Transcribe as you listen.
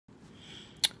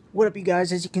What up, you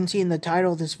guys? As you can see in the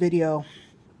title of this video,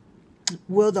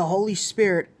 will the Holy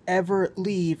Spirit ever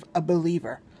leave a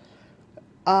believer?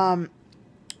 I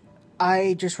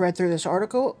just read through this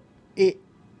article. It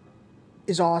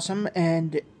is awesome,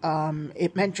 and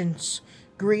it mentions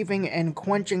grieving and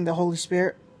quenching the Holy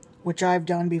Spirit, which I've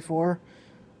done before.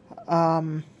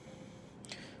 But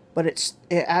it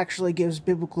actually gives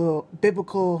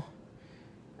biblical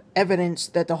evidence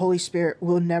that the Holy Spirit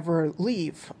will never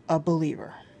leave a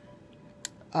believer.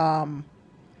 And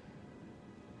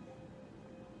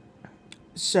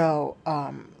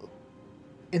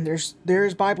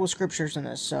there's Bible scriptures in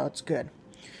this, so it's good.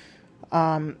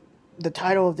 The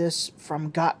title of this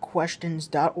from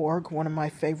gotquestions.org, one of my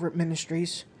favorite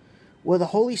ministries. Will the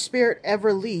Holy Spirit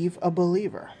ever leave a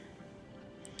believer?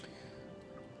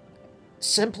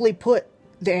 Simply put,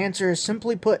 the answer is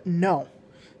no.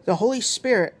 The Holy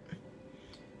Spirit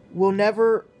will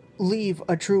never leave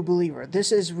a true believer.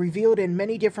 This is revealed in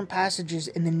many different passages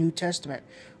in the New Testament.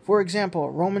 For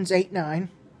example, Romans 8:9,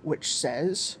 which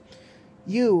says,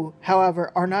 "You,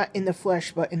 however, are not in the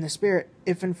flesh, but in the Spirit,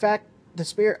 if in fact the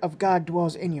Spirit of God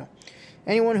dwells in you.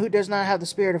 Anyone who does not have the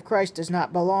Spirit of Christ does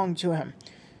not belong to him.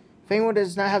 If anyone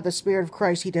does not have the Spirit of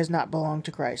Christ, he does not belong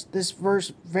to Christ." This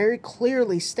verse very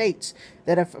clearly states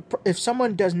that if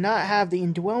someone does not have the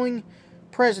indwelling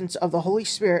presence of the Holy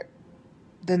Spirit,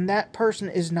 then that person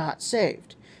is not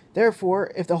saved.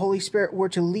 Therefore, if the Holy Spirit were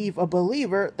to leave a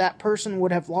believer, that person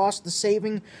would have lost the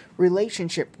saving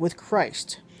relationship with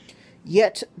Christ.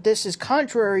 Yet, this is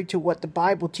contrary to what the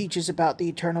Bible teaches about the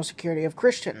eternal security of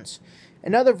Christians.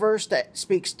 Another verse that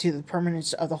speaks to the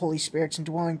permanence of the Holy Spirit's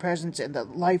indwelling presence in the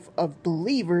life of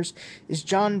believers is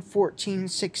John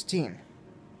 14:16.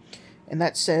 And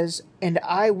that says, "And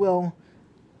I will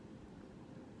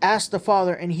ask the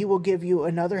Father, and he will give you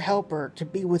another helper to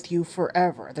be with you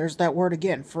forever." There's that word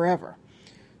again, forever.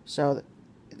 So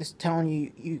it's telling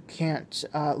you you can't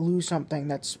lose something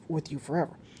that's with you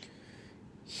forever.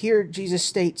 Here Jesus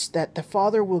states that the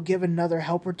Father will give another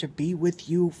helper to be with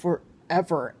you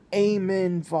forever.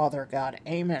 Amen, Father God.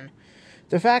 Amen.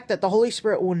 The fact that the Holy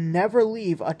Spirit will never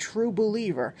leave a true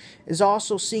believer is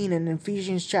also seen in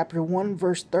Ephesians chapter 1,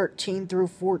 verse 13 through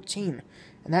 14.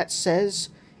 And that says,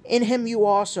 "In him you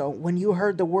also, when you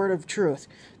heard the word of truth,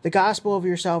 the gospel of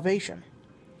your salvation,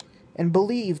 and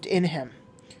believed in him,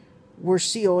 were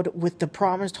sealed with the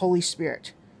promised Holy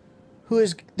Spirit, who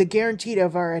is the guarantee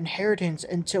of our inheritance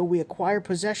until we acquire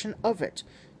possession of it,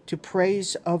 to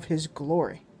praise of his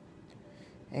glory."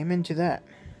 Amen to that.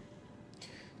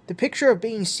 The picture of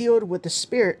being sealed with the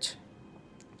Spirit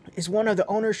is one of the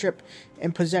ownership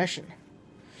and possession.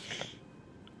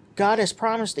 God has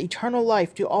promised eternal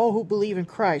life to all who believe in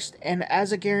Christ, and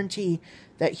as a guarantee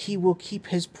that he will keep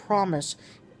his promise,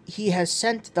 he has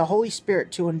sent the Holy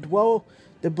Spirit to indwell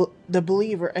the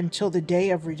believer until the day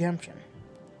of redemption.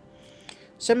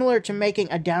 Similar to making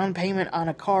a down payment on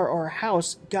a car or a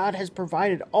house, God has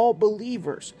provided all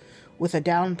believers with a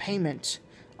down payment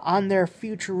on their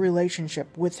future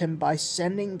relationship with him by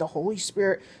sending the Holy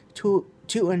Spirit to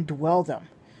indwell them.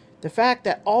 The fact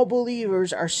that all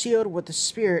believers are sealed with the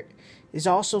Spirit is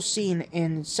also seen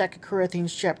in 2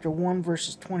 Corinthians chapter 1,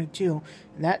 verses 22,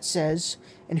 and that says,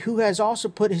 "And who has also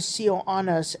put his seal on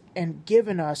us and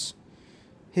given us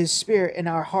his Spirit in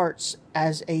our hearts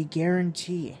as a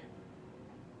guarantee."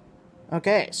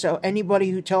 Okay, so anybody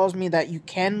who tells me that you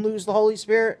can lose the Holy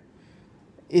Spirit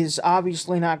is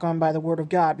obviously not going by the Word of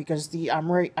God, because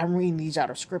I'm reading these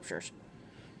out of Scriptures.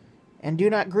 "And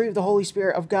do not grieve the Holy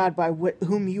Spirit of God, by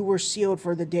whom you were sealed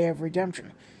for the day of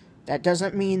redemption." That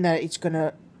doesn't mean that it's going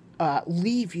to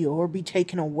leave you or be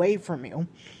taken away from you.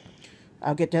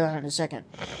 I'll get to that in a second.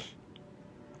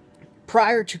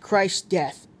 Prior to Christ's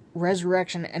death,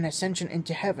 resurrection, and ascension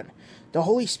into heaven, the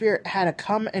Holy Spirit had a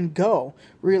come and go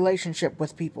relationship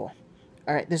with people.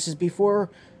 All right, this is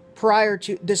before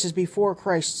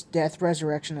Christ's death,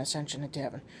 resurrection, ascension into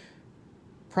heaven.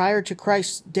 Prior to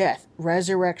Christ's death,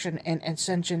 resurrection, and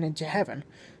ascension into heaven,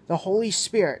 the Holy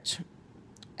Spirit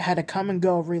had a come and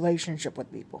go relationship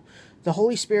with people. The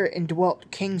Holy Spirit indwelt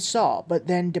King Saul, but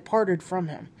then departed from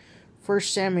him.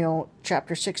 1 Samuel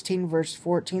chapter 16, verse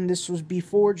 14. This was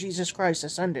before Jesus Christ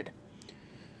ascended.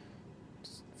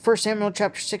 1 Samuel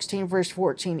chapter 16, verse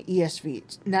 14, ESV.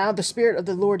 "Now the Spirit of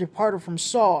the Lord departed from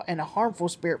Saul, and a harmful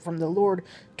spirit from the Lord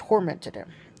tormented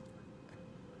him.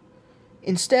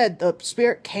 Instead, the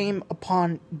Spirit came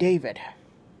upon David."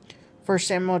 1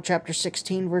 Samuel chapter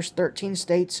 16, verse 13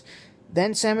 states,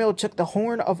 "Then Samuel took the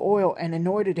horn of oil and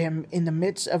anointed him in the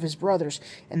midst of his brothers,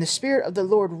 and the Spirit of the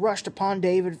Lord rushed upon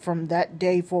David from that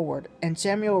day forward. And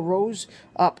Samuel rose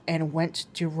up and went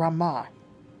to Ramah."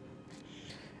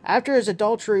 After his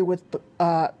adultery with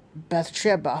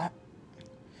Bathsheba,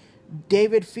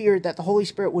 David feared that the Holy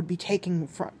Spirit would be taken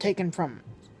from him.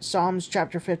 Psalms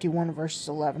chapter 51, verses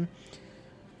 11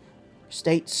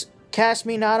 states, "Cast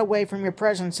me not away from your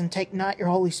presence, and take not your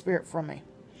Holy Spirit from me."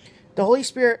 The Holy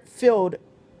Spirit filled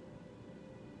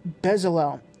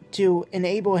Bezalel to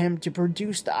enable him to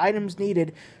produce the items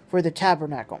needed for the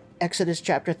tabernacle. Exodus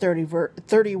chapter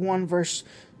 31, verse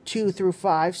 2 through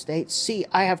 5 states, "See,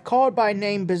 I have called by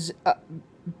name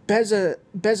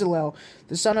Bezalel,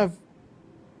 the son of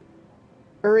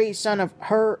Uri, son of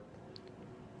Hur,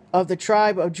 of the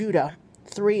tribe of Judah.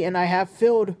 3, and I have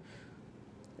filled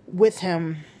with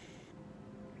him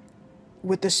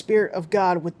with the Spirit of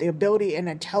God, with the ability and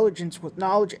intelligence, with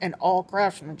knowledge and all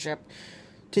craftsmanship,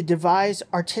 to devise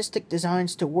artistic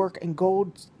designs, to work in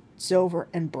gold, silver,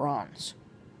 and bronze."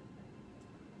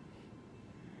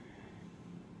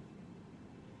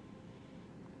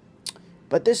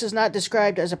 But this is not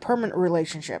described as a permanent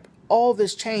relationship. All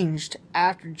this changed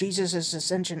after Jesus'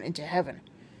 ascension into heaven.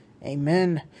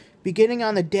 Amen. Beginning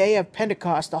on the day of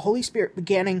Pentecost, the Holy Spirit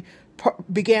began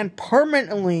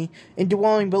permanently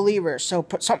indwelling believers. So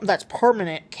something that's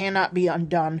permanent cannot be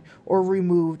undone or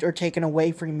removed or taken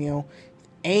away from you.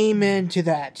 Amen to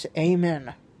that.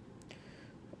 Amen.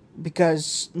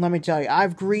 Because, let me tell you,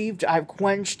 I've grieved, I've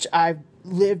quenched, I've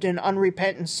lived in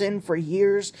unrepentant sin for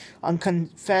years,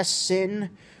 unconfessed sin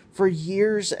for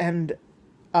years, and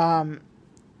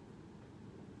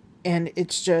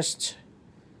it's just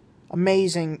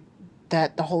amazing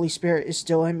that the Holy Spirit is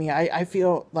still in me. I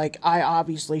feel like I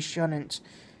obviously shouldn't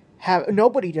have,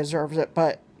 nobody deserves it,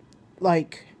 but,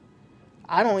 like,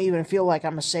 I don't even feel like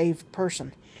I'm a saved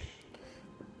person.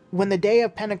 When the day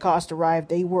of Pentecost arrived,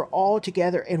 they were all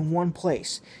together in one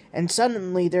place, and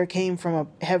suddenly there came from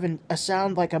heaven a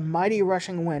sound like a mighty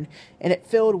rushing wind, and it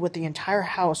filled with the entire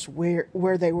house where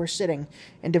they were sitting,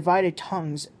 and divided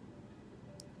tongues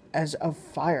as of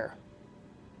fire.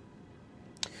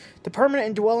 The permanent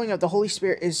indwelling of the Holy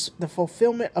Spirit is the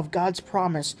fulfillment of God's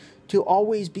promise to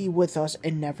always be with us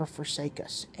and never forsake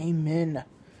us. Amen.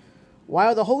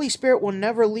 While the Holy Spirit will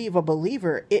never leave a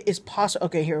believer, it is possible...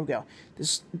 Okay, here we go.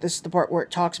 This is the part where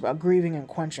it talks about grieving and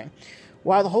quenching.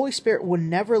 While the Holy Spirit will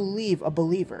never leave a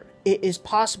believer, it is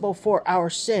possible for our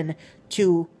sin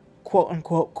to,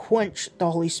 quote-unquote, quench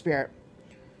the Holy Spirit.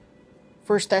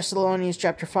 1 Thessalonians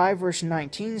chapter 5, verse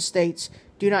 19 states,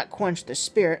 "Do not quench the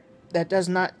Spirit."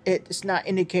 It's not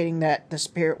indicating that the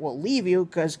Spirit will leave you,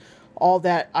 because all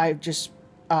that I've just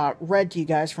read to you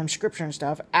guys from Scripture and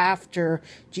stuff, after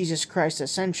Jesus Christ's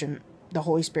ascension, the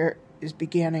Holy Spirit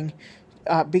began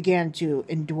to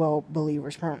indwell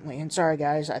believers permanently. And sorry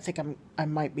guys, I think I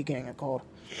might be getting a cold.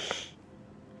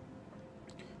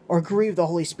 Or grieve the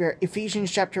Holy Spirit. Ephesians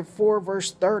chapter 4,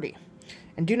 verse 30.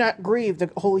 "And do not grieve the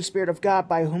Holy Spirit of God,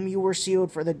 by whom you were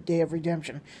sealed for the day of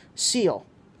redemption." Seal.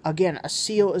 Again, a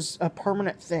seal is a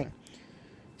permanent thing.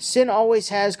 Sin always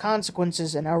has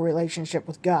consequences in our relationship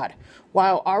with God.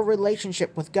 While our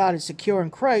relationship with God is secure in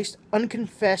Christ,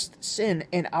 unconfessed sin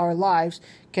in our lives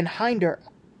can hinder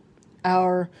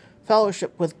our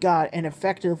fellowship with God and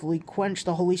effectively quench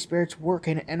the Holy Spirit's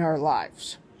working in our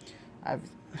lives.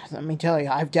 Let me tell you,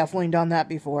 I've definitely done that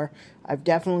before. I've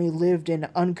definitely lived in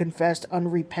unconfessed,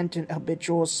 unrepentant,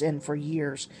 habitual sin for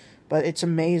years. But it's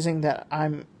amazing that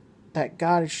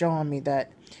God is showing me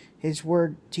that His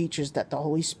Word teaches that the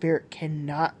Holy Spirit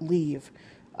cannot leave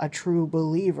a true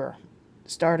believer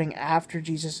starting after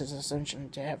Jesus' ascension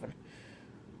to heaven.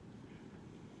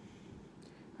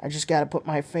 I just got to put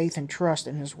my faith and trust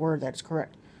in His Word that it's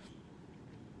correct.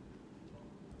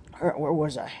 Where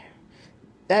was I?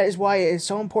 That is why it is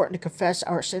so important to confess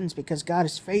our sins, because God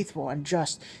is faithful and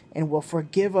just and will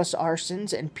forgive us our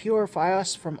sins and purify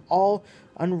us from all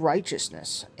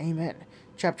unrighteousness. Amen.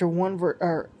 1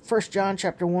 John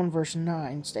chapter 1 verse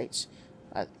 9 states,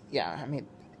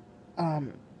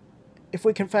 if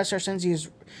we confess our sins, He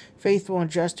is faithful and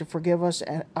just to forgive us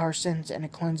our sins and to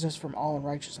cleanse us from all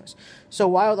unrighteousness. So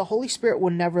while the Holy Spirit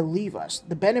will never leave us,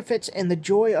 the benefits and the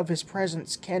joy of His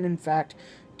presence can in fact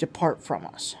depart from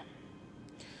us.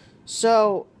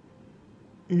 So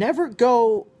never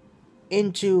go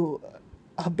into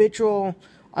habitual,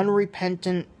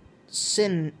 unrepentant,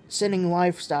 sinning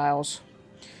lifestyles.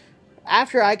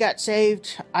 After I got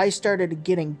saved, I started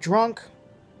getting drunk.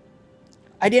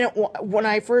 When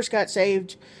I first got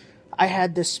saved, I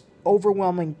had this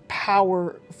overwhelming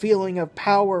feeling of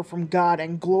power from God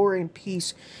and glory and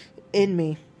peace in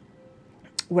me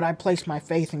when I placed my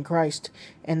faith in Christ.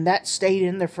 And that stayed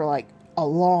in there for like a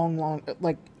long,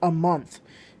 like a month.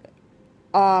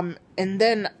 And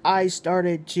then I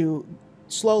started to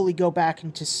slowly go back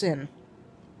into sin.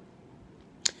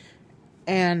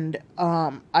 and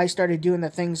I started doing the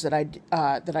things that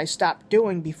I stopped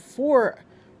doing before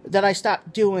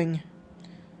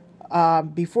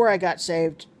I got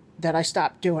saved, that I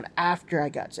stopped doing after I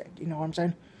got saved. You know what I'm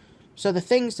saying? So the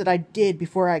things that I did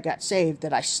before I got saved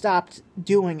that I stopped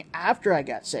doing after I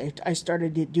got saved, I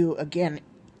started to do again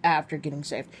after getting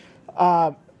saved,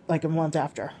 like a month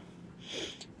after.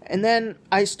 And then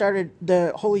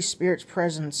the Holy Spirit's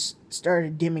presence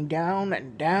started dimming down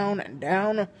and down and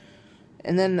down.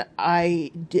 And then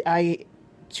I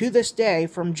to this day,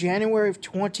 from January of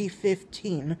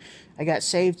 2015, I got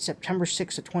saved September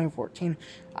 6th of 2014.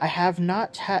 I have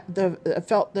not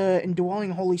felt the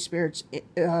indwelling Holy Spirit's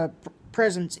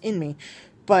presence in me,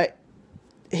 but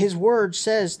His Word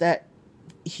says that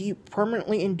He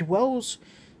permanently indwells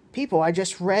people. I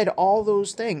just read all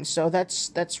those things, so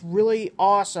that's really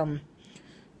awesome,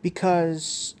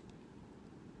 because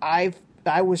I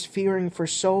was fearing for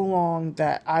so long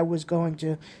that I was going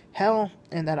to hell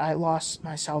and that I lost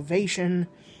my salvation,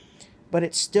 but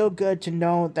it's still good to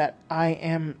know that I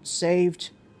am saved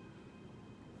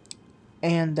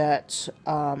and that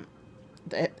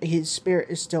His Spirit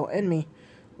is still in me,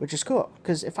 which is cool,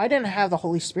 because if I didn't have the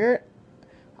Holy Spirit,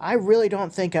 I really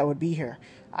don't think I would be here.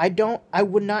 I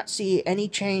would not see any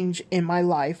change in my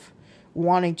life,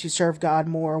 wanting to serve God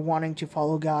more, wanting to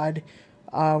follow God,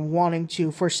 wanting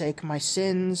to forsake my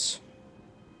sins.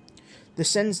 The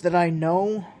sins that I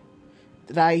know,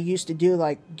 that I used to do,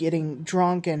 like getting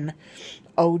drunk and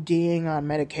ODing on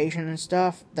medication and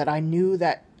stuff, that I knew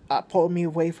that pulled me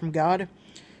away from God,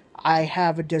 I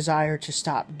have a desire to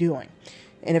stop doing.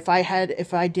 And if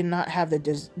I did not have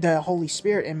the Holy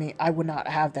Spirit in me, I would not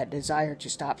have that desire to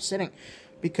stop sinning,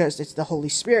 because it's the Holy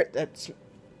Spirit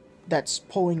that's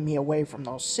pulling me away from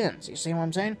those sins. You see what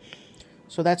I'm saying?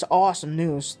 So that's awesome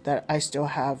news that I still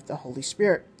have the Holy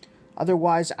Spirit.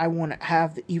 Otherwise, I wouldn't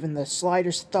have even the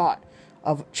slightest thought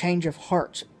of change of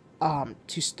heart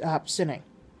to stop sinning.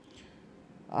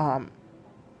 I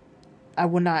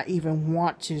would not even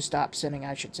want to stop sinning,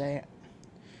 I should say.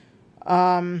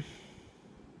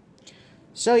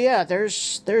 So yeah,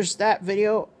 there's that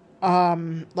video.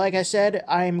 Like I said,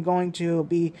 I'm going to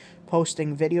be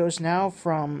posting videos now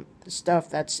from stuff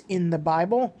that's in the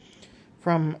Bible,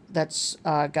 that's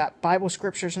got Bible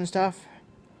scriptures and stuff.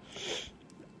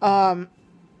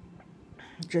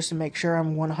 Just to make sure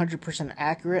I'm 100%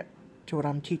 accurate to what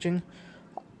I'm teaching.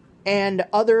 And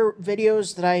other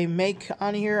videos that I make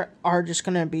on here are just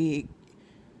going to be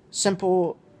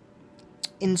simple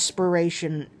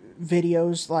inspiration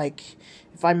videos, like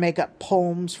if I make up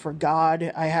poems for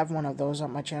God. I have one of those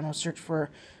on my channel. Search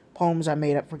for poems I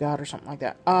made up for God or something like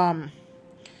that.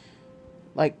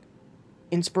 Like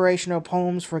inspirational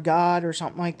poems for God or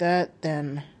something like that,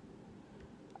 then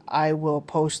I will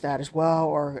post that as well.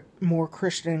 Or more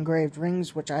Christian engraved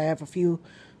rings, which I have a few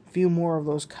more of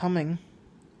those coming,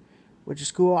 which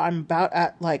is cool. I'm about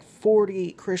at like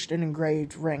 40 Christian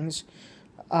engraved rings,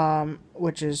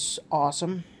 which is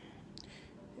awesome.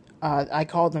 I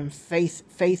call them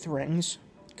faith rings,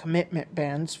 commitment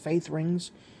bands, faith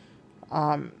rings.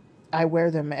 I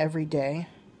wear them every day.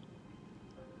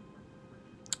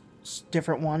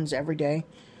 Different ones every day,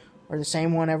 or the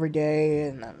same one every day,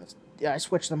 and I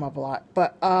switch them up a lot.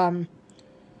 But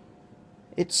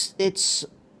it's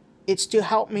to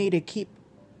help me to keep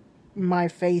my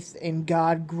faith in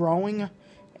God growing,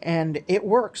 and it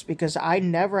works because I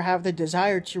never have the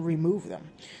desire to remove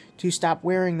them, to stop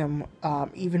wearing them,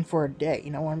 even for a day.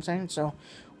 You know what I'm saying? So,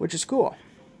 which is cool.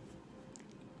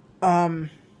 But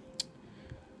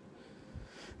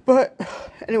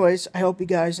anyways, I hope you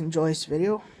guys enjoy this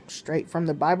video straight from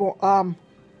the Bible.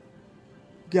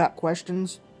 Got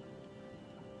questions?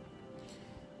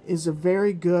 Is a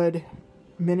very good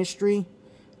ministry.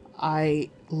 I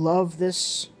love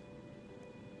this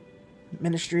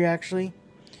ministry, actually.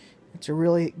 It's a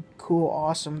really cool,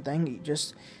 awesome thing. You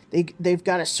just they've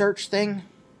got a search thing.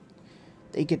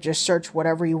 You could just search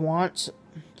whatever you want,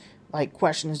 like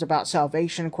questions about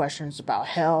salvation, questions about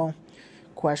hell,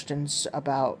 questions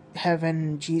about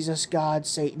heaven, Jesus, God,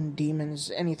 Satan,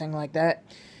 demons, anything like that,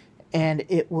 and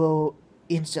it will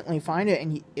instantly find it.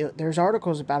 And there's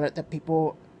articles about it that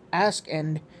people ask,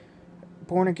 and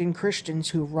born-again Christians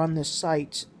who run this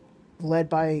site, led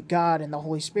by God and the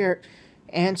Holy Spirit,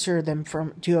 answer them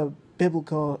to a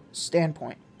biblical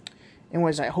standpoint.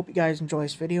 Anyways, I hope you guys enjoy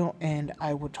this video, and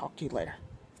I will talk to you later.